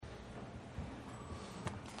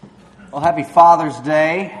Well, happy Father's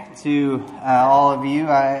Day to all of you.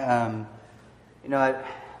 At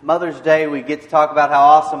Mother's Day we get to talk about how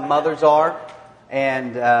awesome mothers are,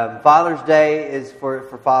 and Father's Day is for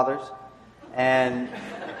fathers. And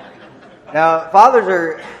now, fathers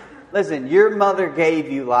are, listen, your mother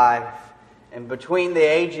gave you life, and between the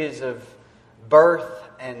ages of birth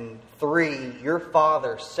and 3, your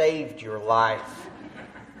father saved your life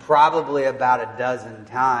probably about a dozen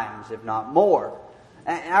times, if not more.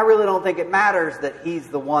 And I really don't think it matters that he's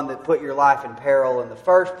the one that put your life in peril in the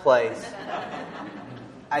first place.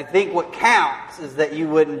 I think what counts is that you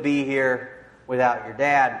wouldn't be here without your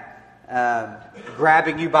dad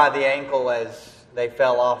grabbing you by the ankle as they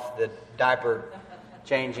fell off the diaper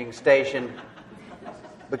changing station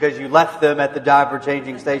because you left them at the diaper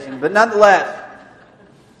changing station. But nonetheless,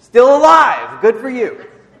 still alive. Good for you.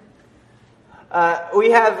 We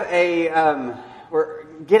have we're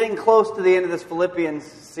getting close to the end of this Philippians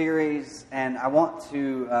series, and I want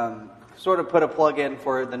to sort of put a plug in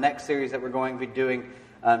for the next series that we're going to be doing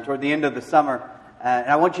toward the end of the summer. And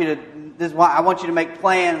I want you to make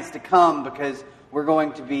plans to come, because we're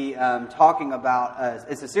going to be talking about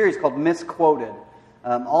it's a series called Misquoted.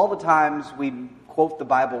 All the times we quote the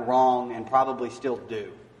Bible wrong, and probably still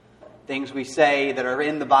do. Things we say that are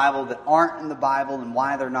in the Bible that aren't in the Bible, and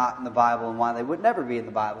why they're not in the Bible, and why they would never be in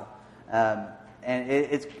the Bible. And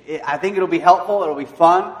I think it'll be helpful. It'll be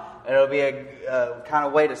fun. It'll be a kind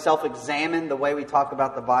of way to self-examine the way we talk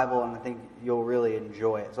about the Bible, and I think you'll really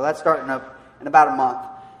enjoy it. So that's starting up in about a month.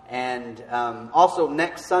 And also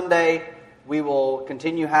next Sunday, we will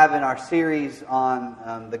continue having our series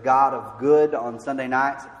on the God of Good on Sunday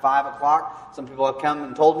nights at 5 o'clock. Some people have come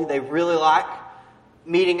and told me they really like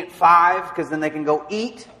meeting at 5, because then they can go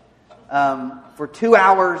eat for 2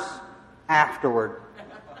 hours afterward.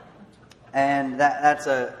 And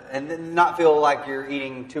and then not feel like you're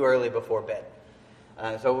eating too early before bed.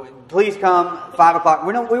 So please come 5 o'clock.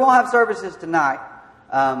 We won't have services tonight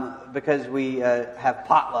because we have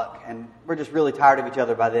potluck, and we're just really tired of each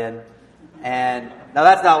other by then. And no,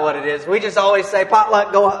 that's not what it is. We just always say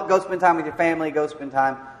potluck. Go spend time with your family. Go spend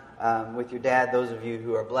time with your dad. Those of you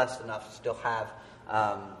who are blessed enough to still have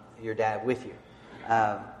your dad with you.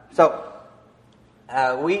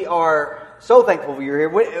 We are so thankful you're here.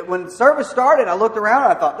 When service started, I looked around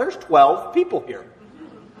and I thought, there's 12 people here.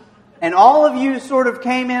 And all of you sort of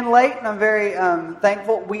came in late, and I'm very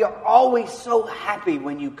thankful. We are always so happy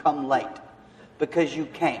when you come late, because you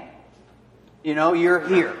came. You know, you're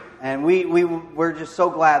here. And we're just so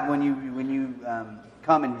glad when you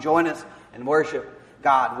come and join us and worship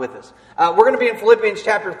God with us. We're going to be in Philippians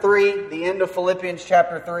chapter 3, the end of Philippians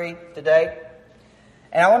chapter 3 today.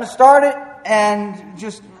 And I want to start it and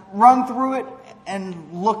just run through it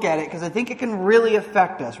and look at it, because I think it can really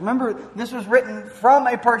affect us. Remember, this was written from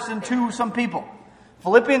a person to some people.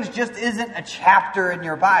 Philippians just isn't a chapter in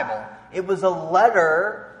your Bible. It was a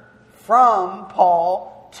letter from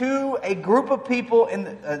Paul to a group of people in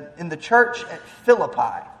the church at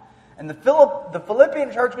Philippi. And the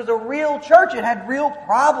Philippian church was a real church. It had real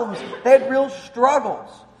problems. They had real struggles.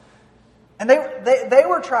 And they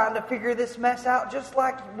were trying to figure this mess out just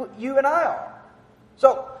like you and I are.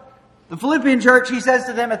 So, the Philippian church, he says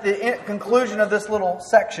to them at the conclusion of this little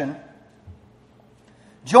section,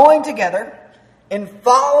 "Join together in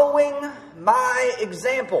following my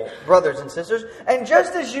example, brothers and sisters, and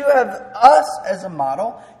just as you have us as a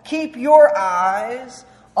model, keep your eyes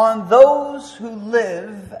on those who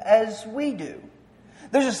live as we do."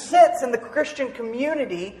 There's a sense in the Christian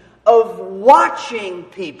community of watching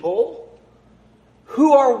people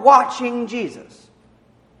who are watching Jesus.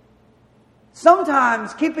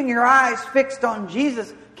 Sometimes keeping your eyes fixed on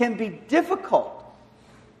Jesus can be difficult.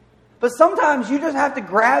 But sometimes you just have to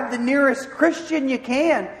grab the nearest Christian you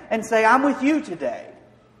can and say, "I'm with you today."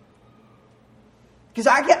 Because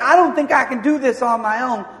I don't think I can do this on my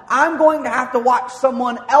own. I'm going to have to watch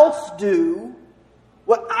someone else do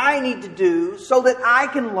what I need to do so that I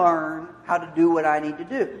can learn how to do what I need to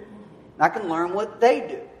do. I can learn what they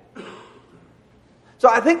do. So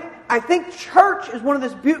I think church is one of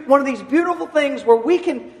these beautiful things where we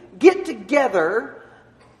can get together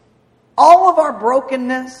all of our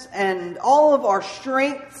brokenness and all of our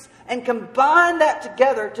strengths and combine that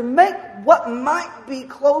together to make what might be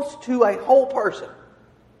close to a whole person.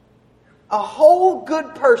 A whole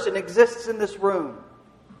good person exists in this room,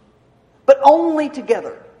 but only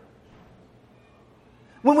together.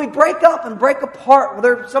 When we break up and break apart,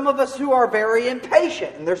 there are some of us who are very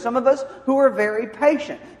impatient, and there's some of us who are very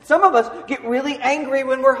patient. Some of us get really angry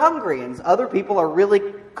when we're hungry, and other people are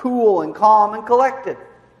really cool and calm and collected.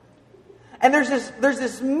 And there's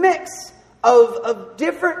this mix of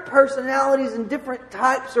different personalities and different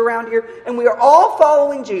types around here. And we are all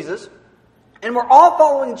following Jesus. And we're all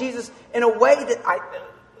following Jesus in a way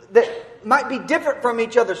that might be different from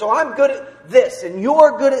each other. So I'm good at this, and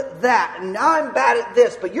you're good at that, and I'm bad at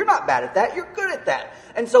this, but you're not bad at that, you're good at that.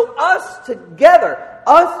 And so us together,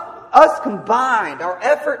 us combined, our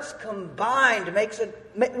efforts combined,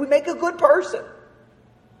 we make a good person.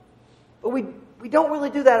 But we don't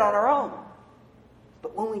really do that on our own.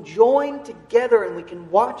 But when we join together and we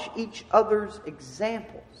can watch each other's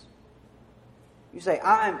examples, you say,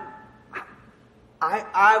 I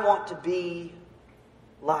want to be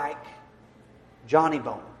like Johnny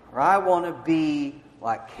Bowman, or I want to be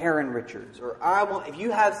like Karen Richards, or if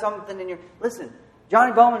you have something in listen,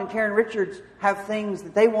 Johnny Bowman and Karen Richards have things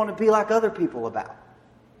that they want to be like other people about.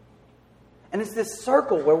 And it's this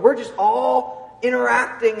circle where we're just all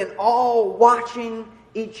interacting and all watching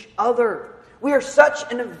each other. We are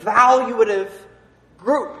such an evaluative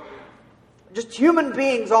group. Just human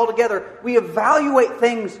beings all together. We evaluate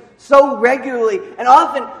things so regularly and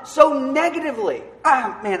often so negatively.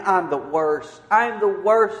 I'm the worst. I'm the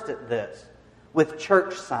worst at this with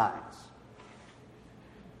church signs.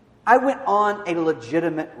 I went on a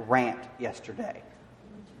legitimate rant yesterday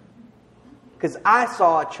because I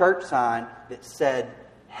saw a church sign that said,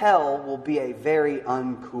 "Hell will be a very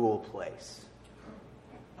uncool place."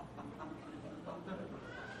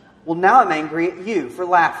 Well, now I'm angry at you for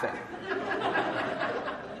laughing.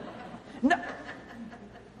 No,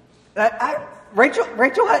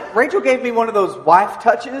 Rachel gave me one of those wife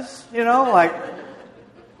touches, like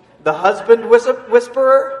the husband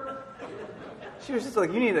whisperer. She was just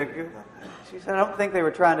like, she said, I don't think they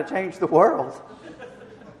were trying to change the world.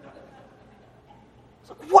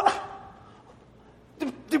 What?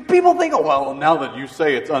 Do people think, oh, well, now that you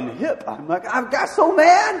say it's unhip, I'm like, I got so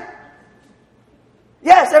mad.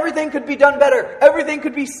 Yes, everything could be done better. Everything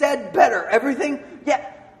could be said better. Everything, yeah.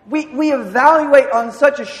 We evaluate on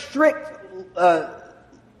such a strict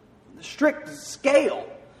scale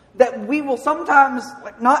that we will sometimes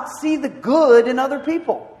not see the good in other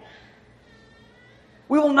people.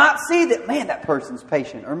 We will not see that, man, that person's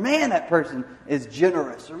patient, or man, that person is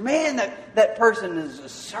generous, or man, that person is a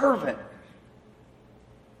servant.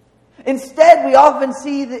 Instead, we often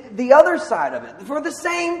see the other side of it. For the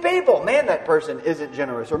same people, man, that person isn't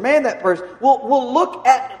generous, or man, that person... We'll look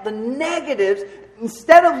at the negatives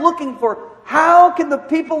instead of looking for how can the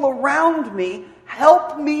people around me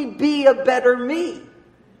help me be a better me?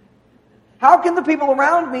 How can the people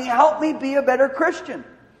around me help me be a better Christian?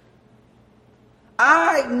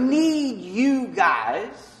 I need you guys,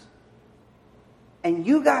 and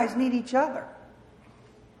you guys need each other.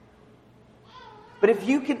 But if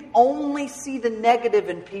you can only see the negative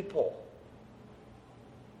in people,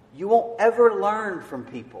 you won't ever learn from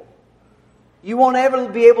people. You won't ever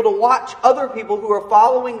be able to watch other people who are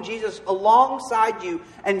following Jesus alongside you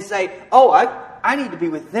and say, oh, I need to be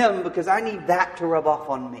with them because I need that to rub off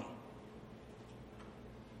on me.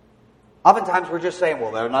 Oftentimes we're just saying,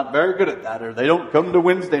 well, they're not very good at that, or they don't come to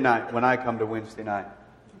Wednesday night when I come to Wednesday night.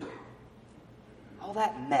 All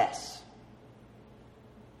that mess.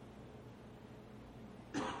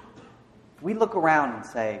 We look around and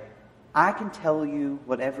say, I can tell you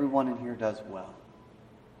what everyone in here does well.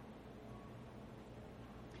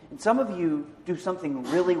 And some of you do something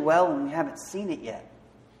really well and we haven't seen it yet.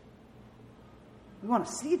 We want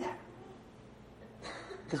to see that.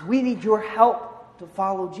 Because we need your help to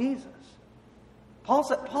follow Jesus.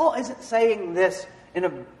 Paul isn't saying this in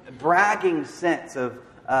a bragging sense of,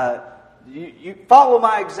 you follow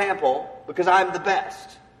my example because I'm the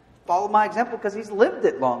best. Follow my example because he's lived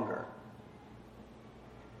it longer.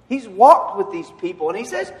 He's walked with these people, and he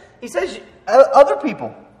says, other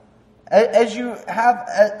people, as you have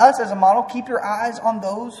us as a model, keep your eyes on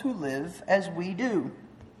those who live as we do.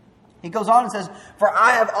 He goes on and says, for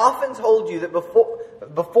I have often told you that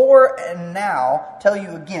before and now tell you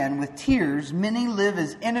again with tears, many live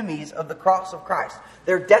as enemies of the cross of Christ.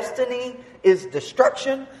 Their destiny is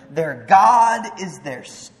destruction, their God is their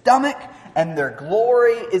stomach, and their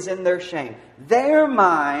glory is in their shame. Their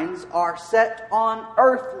minds are set on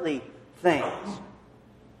earthly things.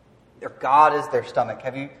 Their God is their stomach.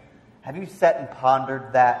 Have you sat and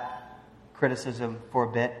pondered that criticism for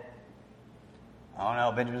a bit? Oh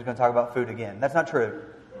no, Benjamin's going to talk about food again. That's not true.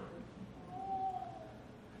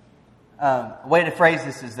 A way to phrase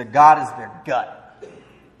this is that God is their gut.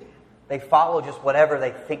 They follow just whatever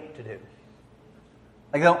they think to do.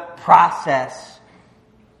 They don't process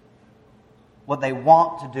what they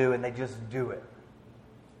want to do, and they just do it.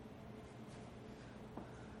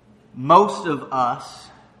 Most of us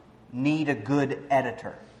need a good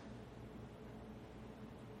editor.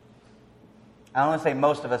 I don't want to say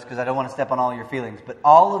most of us because I don't want to step on all your feelings, but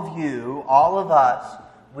all of you, all of us,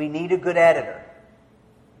 we need a good editor.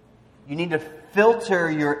 You need to filter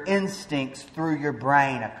your instincts through your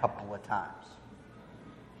brain a couple of times.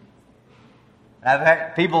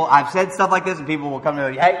 I've said stuff like this, and people will come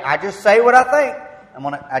to me, hey, I just say what I think.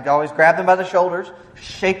 I always grab them by the shoulders,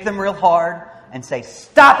 shake them real hard, and say,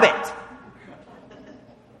 stop it!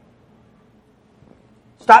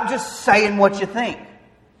 Stop just saying what you think.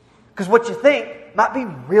 Because what you think might be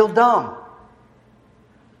real dumb.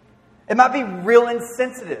 It might be real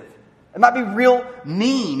insensitive. It might be real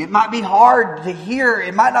mean. It might be hard to hear.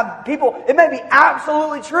 It may be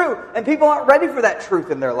absolutely true, and people aren't ready for that truth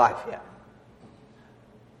in their life yet.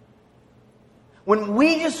 When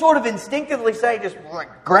we just sort of instinctively say, just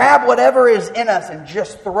like grab whatever is in us and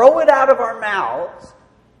just throw it out of our mouths,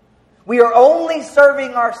 we are only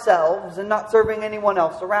serving ourselves and not serving anyone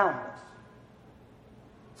else around us.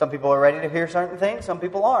 Some people are ready to hear certain things, some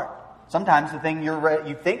people aren't. Sometimes the thing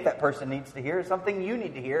you think that person needs to hear is something you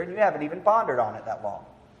need to hear, and you haven't even pondered on it that long.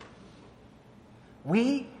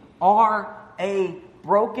 We are a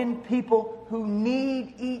broken people who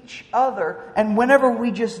need each other. And whenever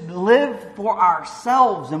we just live for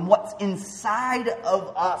ourselves and what's inside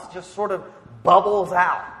of us just sort of bubbles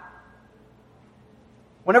out.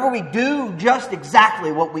 Whenever we do just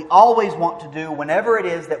exactly what we always want to do, whenever it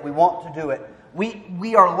is that we want to do it,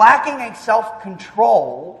 we are lacking a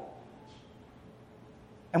self-control,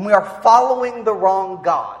 and we are following the wrong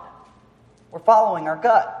God. We're following our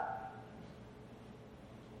gut.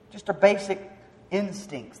 Just our basic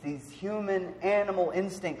instincts, these human animal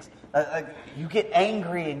instincts. You get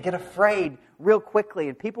angry and get afraid real quickly,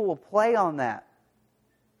 and people will play on that.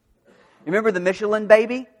 You remember the Michelin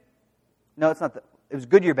baby? No, it's not. It was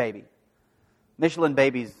Goodyear baby. Michelin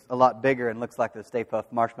baby's a lot bigger and looks like the Stay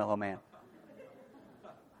Puft Marshmallow Man.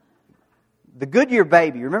 The Goodyear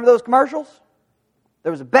baby, remember those commercials?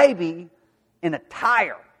 There was a baby in a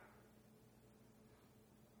tire.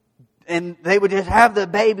 And they would just have the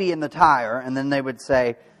baby in the tire, and then they would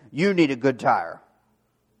say, you need a good tire.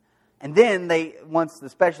 And then once the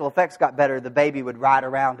special effects got better, the baby would ride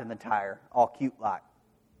around in the tire, all cute like.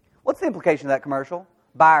 What's the implication of that commercial?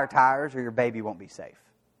 Buy our tires or your baby won't be safe.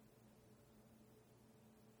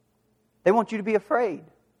 They want you to be afraid.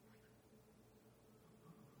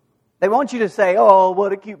 They want you to say, oh,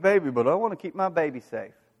 what a cute baby, but I want to keep my baby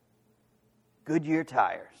safe. Goodyear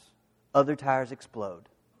tires. Other tires explode.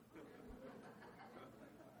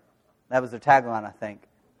 That was their tagline, I think.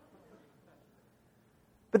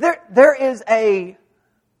 But there's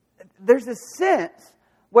this sense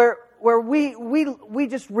where we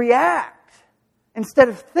just react instead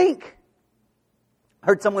of think. I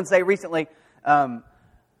heard someone say recently,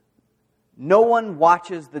 no one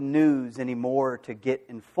watches the news anymore to get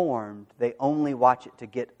informed. They only watch it to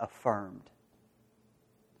get affirmed.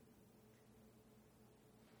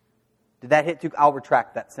 Did that hit too? I'll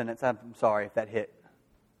retract that sentence. I'm sorry if that hit.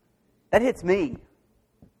 That hits me.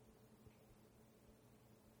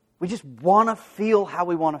 We just want to feel how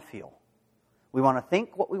we want to feel. We want to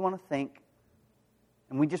think what we want to think.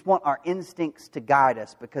 And we just want our instincts to guide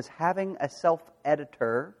us, because having a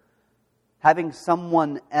self-editor, having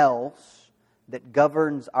someone else that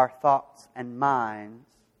governs our thoughts and minds,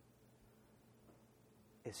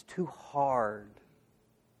 is too hard.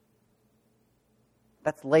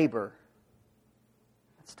 That's labor.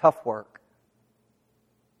 That's tough work.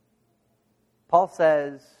 Paul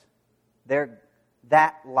says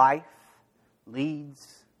that life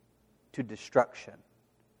leads to destruction.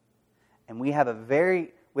 And we have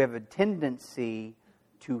a tendency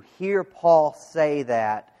to hear Paul say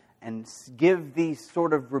that and give these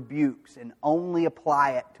sort of rebukes and only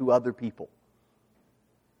apply it to other people.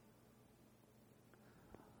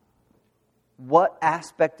 What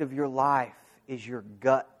aspect of your life is your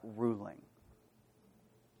gut ruling?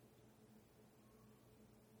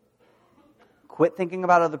 Quit thinking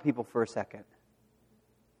about other people for a second.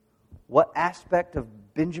 What aspect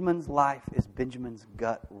of Benjamin's life is Benjamin's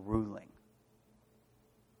gut ruling?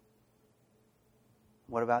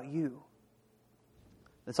 What about you?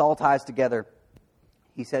 This all ties together.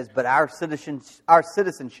 He says, but our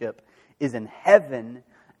citizenship is in heaven,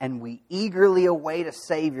 and we eagerly await a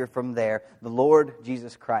Savior from there, the Lord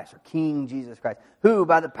Jesus Christ, or King Jesus Christ, who,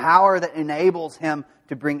 by the power that enables Him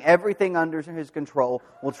to bring everything under His control,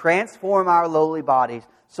 will transform our lowly bodies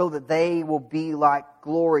so that they will be like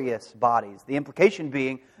glorious bodies. The implication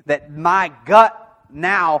being that my gut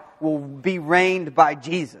now will be reigned by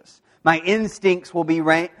Jesus. My instincts will be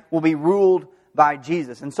ruled by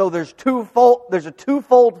Jesus. And so there's a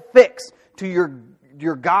twofold fix to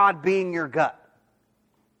your God being your gut.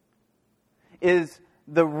 is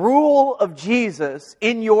the rule of Jesus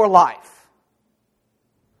in your life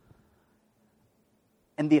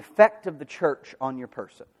and the effect of the church on your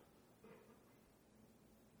person.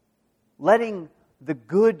 Letting the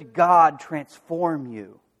good God transform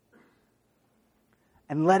you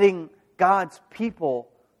and letting God's people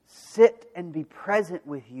sit and be present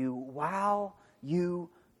with you while you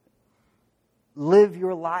live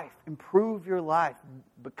your life, improve your life,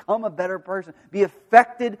 become a better person, be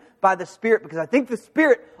affected by the Spirit. Because I think the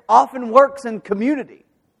Spirit often works in community.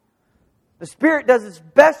 The Spirit does its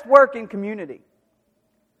best work in community.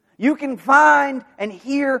 You can find and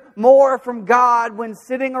hear more from God when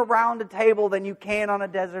sitting around a table than you can on a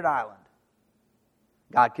desert island.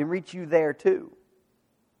 God can reach you there too.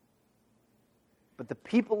 But the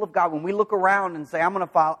people of God, when we look around and say, I'm going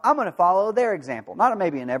to follow their example. Not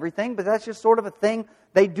maybe in everything, but that's just sort of a thing.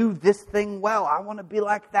 They do this thing well. I want to be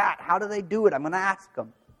like that. How do they do it? I'm going to ask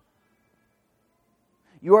them.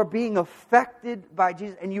 You are being affected by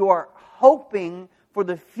Jesus, and you are hoping for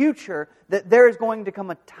the future that there is going to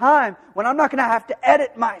come a time when I'm not going to have to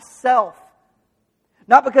edit myself.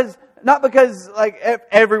 Not because like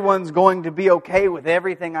everyone's going to be okay with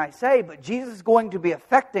everything I say, but Jesus is going to be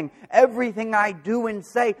affecting everything I do and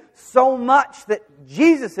say so much that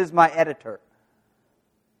Jesus is my editor.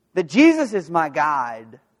 That Jesus is my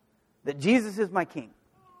guide. That Jesus is my king.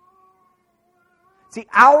 See,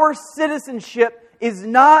 our citizenship is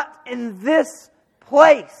not in this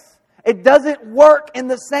place. It doesn't work in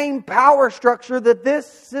the same power structure that this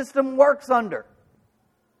system works under.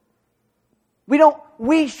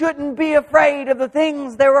 We shouldn't be afraid of the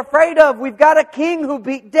things they're afraid of. We've got a king who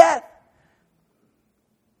beat death.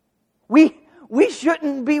 We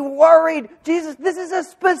shouldn't be worried. Jesus, this is a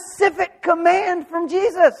specific command from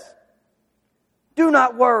Jesus. Do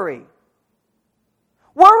not worry.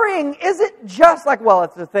 Worrying isn't just like, well,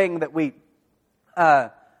 it's a thing that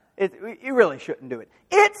you really shouldn't do it.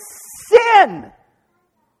 It's sin.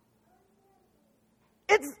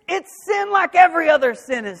 It's sin like every other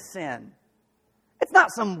sin is sin. It's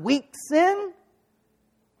not some weak sin.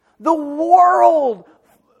 The world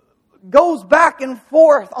goes back and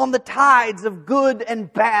forth on the tides of good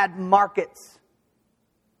and bad markets.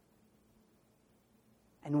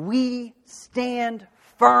 And we stand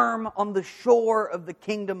firm on the shore of the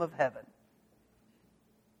kingdom of heaven.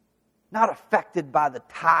 Not affected by the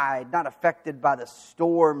tide, not affected by the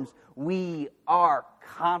storms. We are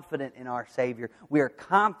confident in our Savior. We are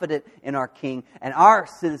confident in our King. And our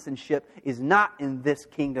citizenship is not in this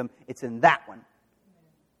kingdom, it's in that one.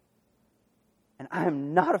 And I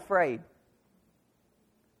am not afraid.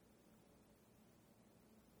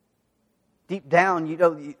 Deep down,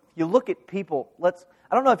 you look at people. I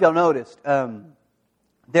don't know if y'all noticed.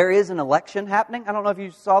 There is an election happening. I don't know if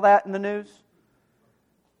you saw that in the news.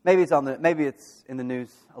 Maybe it's in the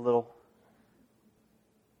news a little.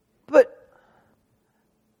 But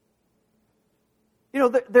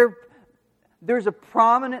there's a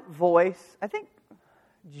prominent voice. I think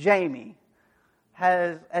Jamie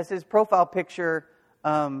has, as his profile picture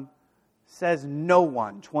says, no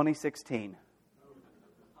one 2016.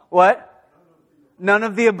 What? None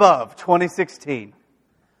of the above 2016.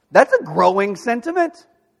 That's a growing sentiment.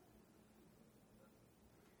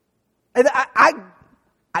 And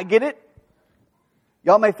I get it.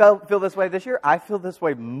 Y'all may feel this way this year. I feel this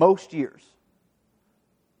way most years.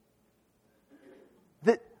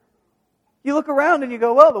 That you look around and you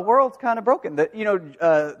go, well, the world's kind of broken.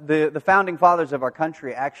 The founding fathers of our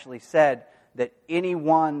country actually said that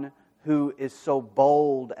anyone who is so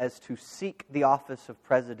bold as to seek the office of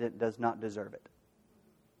president does not deserve it.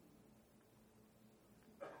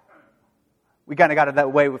 We kind of got it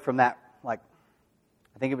away from that. Like,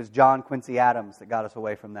 I think it was John Quincy Adams that got us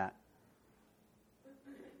away from that.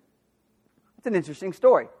 It's an interesting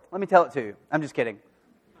story. Let me tell it to you. I'm just kidding.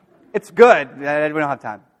 It's good. We don't have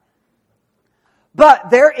time.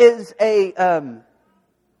 But there is there's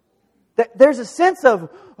a sense of,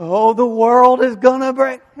 the world is going to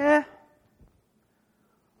break. Let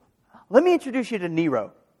me introduce you to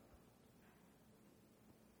Nero.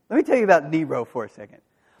 Let me tell you about Nero for a second.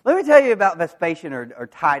 Let me tell you about Vespasian or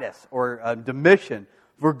Titus or Domitian.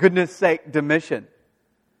 For goodness sake, Domitian.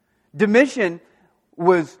 Domitian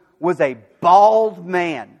was a bald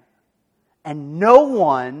man. And no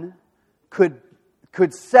one could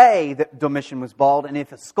say that Domitian was bald. And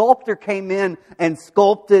if a sculptor came in and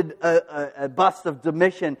sculpted a bust of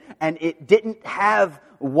Domitian and it didn't have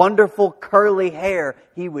wonderful curly hair,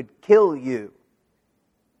 he would kill you.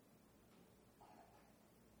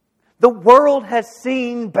 The world has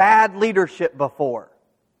seen bad leadership before.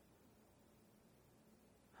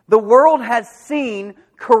 The world has seen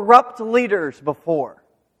corrupt leaders before.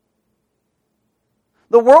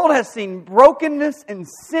 The world has seen brokenness and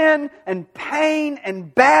sin and pain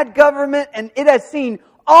and bad government, and it has seen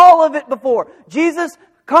all of it before. Jesus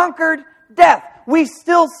conquered death. We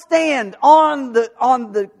still stand on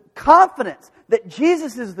the confidence that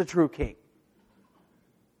Jesus is the true King.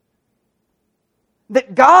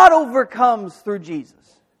 That God overcomes through Jesus.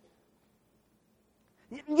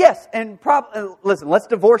 Yes, and listen, let's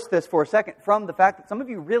divorce this for a second from the fact that some of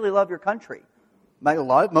you really love your country.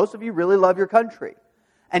 Most of you really love your country.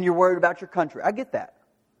 And you're worried about your country. I get that.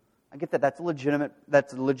 That's a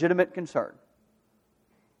legitimate concern.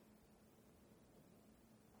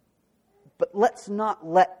 But let's not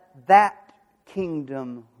let that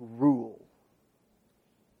kingdom rule.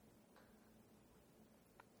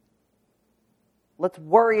 Let's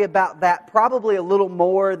worry about that probably a little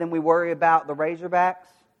more than we worry about the Razorbacks.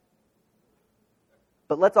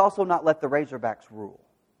 But let's also not let the Razorbacks rule.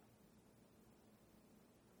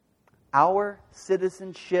 Our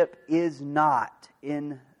citizenship is not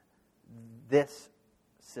in this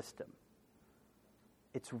system.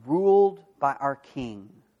 It's ruled by our King.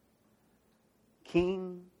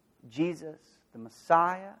 King Jesus, the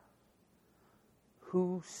Messiah,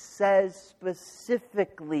 who says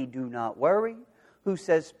specifically, do not worry, who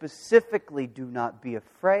says specifically, do not be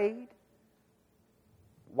afraid.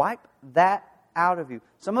 Wipe that out of you.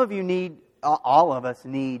 Some of you need, all of us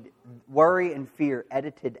need worry and fear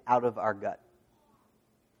edited out of our gut.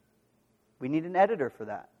 We need an editor for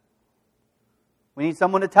that. We need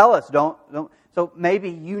someone to tell us, don't. So maybe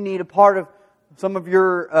you need a part of some of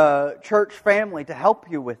your church family to help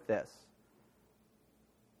you with this.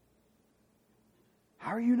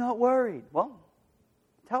 How are you not worried? Well,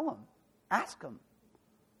 tell them. Ask them.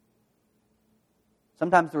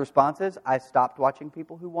 Sometimes the response is, I stopped watching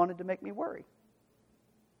people who wanted to make me worry.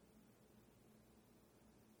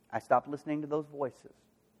 I stopped listening to those voices.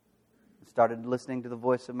 I started listening to the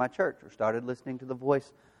voice of my church, or started listening to the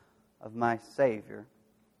voice of my Savior,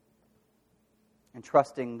 and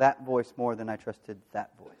trusting that voice more than I trusted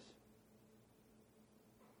that voice.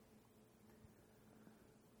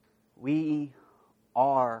 We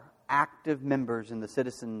are active members in as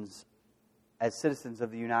citizens of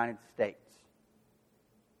the United States.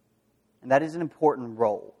 And that is an important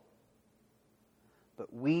role.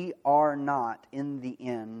 But we are not, in the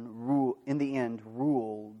end,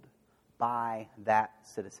 ruled by that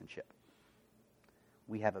citizenship.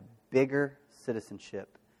 We have a bigger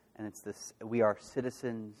citizenship, and it's this: we are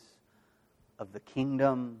citizens of the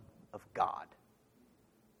kingdom of God.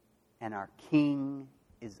 And our King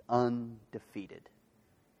is undefeated.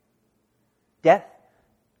 Death,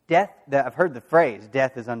 I've heard the phrase,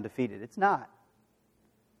 death is undefeated. It's not.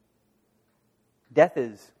 Death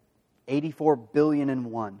is 84 billion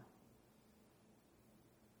and one.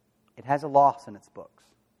 It has a loss in its books.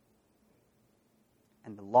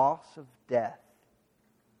 And the loss of death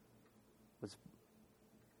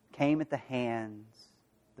came at the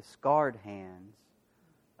scarred hands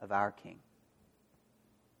of our King.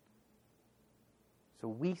 So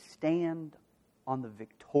we stand on the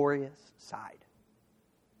victorious side.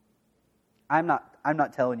 I'm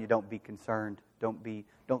not telling you don't be concerned, don't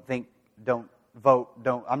think, don't vote,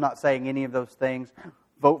 I'm not saying any of those things.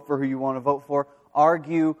 Vote for who you want to vote for.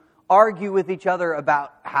 Argue with each other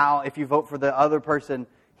about how if you vote for the other person,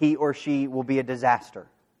 he or she will be a disaster.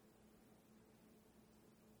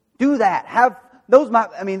 Do that.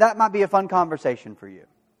 That might be a fun conversation for you.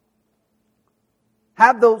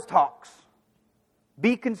 Have those talks.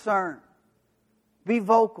 Be concerned. Be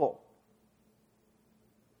vocal.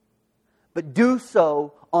 But do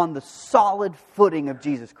so on the solid footing of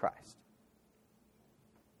Jesus Christ.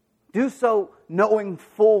 Do so knowing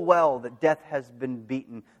full well that death has been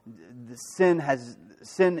beaten, sin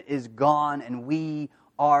is gone, and we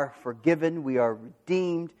are forgiven, we are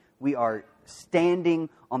redeemed, we are standing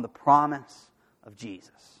on the promise of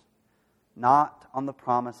Jesus. Not on the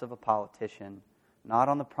promise of a politician, not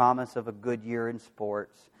on the promise of a good year in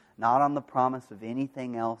sports, not on the promise of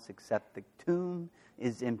anything else except the tomb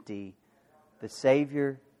is empty, the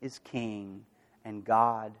Savior is King, and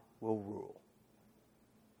God will rule.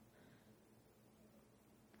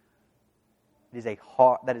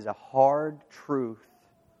 That is a hard truth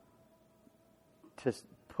to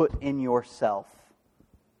put in yourself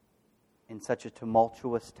in such a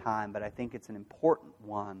tumultuous time, but I think it's an important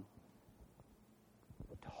one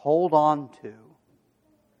to hold on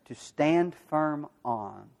to stand firm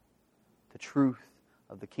on the truth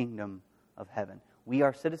of the kingdom of heaven. We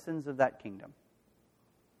are citizens of that kingdom.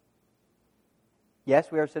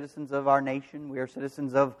 Yes, we are citizens of our nation. We are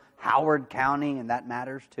citizens of Howard County, and that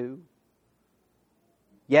matters too.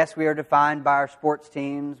 Yes, we are defined by our sports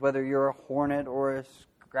teams, whether you're a Hornet or a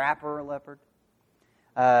Scrapper or a Leopard.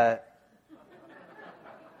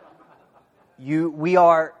 We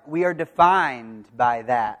are defined by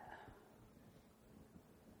that.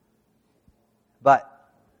 But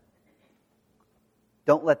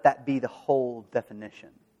don't let that be the whole definition.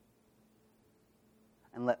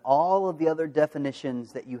 And let all of the other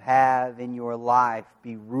definitions that you have in your life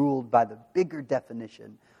be ruled by the bigger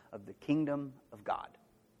definition of the kingdom of God.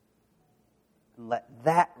 And let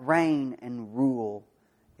that reign and rule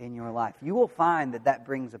in your life. You will find that that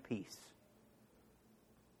brings a peace.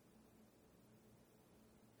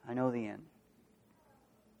 I know the end.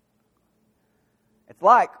 It's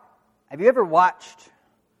like, have you ever watched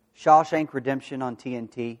Shawshank Redemption on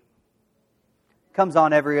TNT? Comes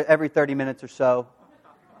on every 30 minutes or so.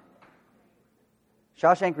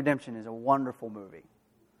 Shawshank Redemption is a wonderful movie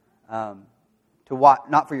to watch,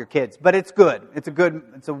 not for your kids, but it's good. It's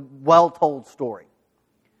a well-told story.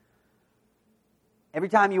 Every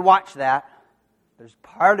time you watch that, there's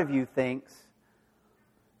part of you thinks,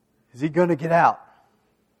 is he going to get out?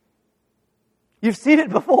 You've seen it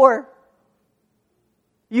before.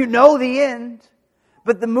 You know the end.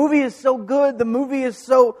 But the movie is so good, the movie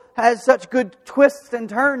has such good twists and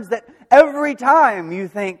turns that every time you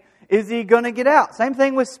think, is he going to get out? Same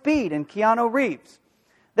thing with Speed and Keanu Reeves.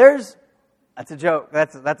 That's a joke.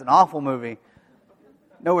 That's an awful movie.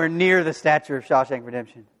 Nowhere near the stature of Shawshank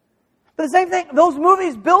Redemption. But the same thing, those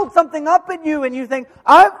movies build something up in you and you think,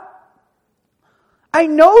 I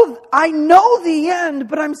know the end,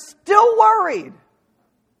 but I'm still worried.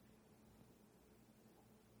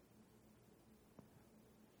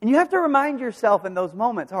 And you have to remind yourself in those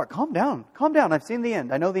moments, all right, calm down, I've seen the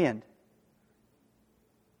end, I know the end.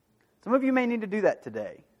 Some of you may need to do that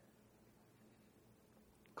today.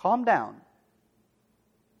 Calm down.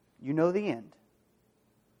 You know the end.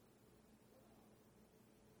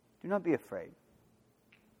 Do not be afraid.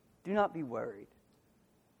 Do not be worried.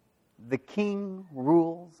 The King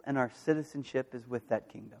rules and our citizenship is with that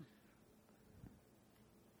kingdom.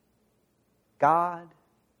 God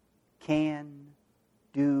can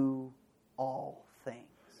do all things.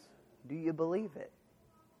 Do you believe it?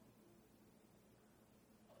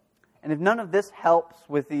 And if none of this helps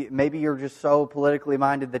with maybe you're just so politically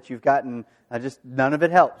minded that you've gotten, none of it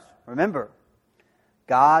helps. Remember,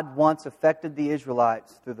 God once affected the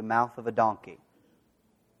Israelites through the mouth of a donkey.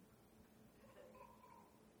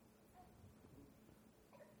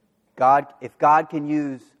 If God can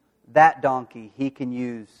use that donkey, He can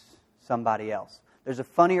use somebody else. There's a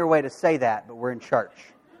funnier way to say that, but we're in church.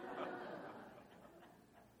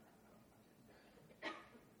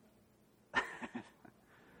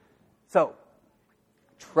 So,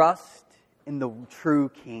 trust in the true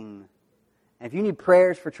King. And if you need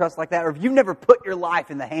prayers for trust like that, or if you've never put your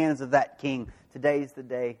life in the hands of that King, today's the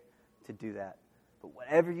day to do that. But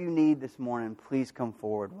whatever you need this morning, please come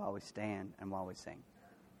forward while we stand and while we sing.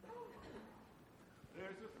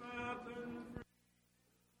 There's a fountain.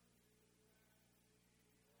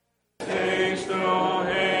 Haste, oh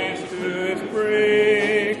haste to its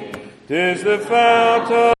brink. 'Tis the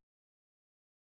fountain.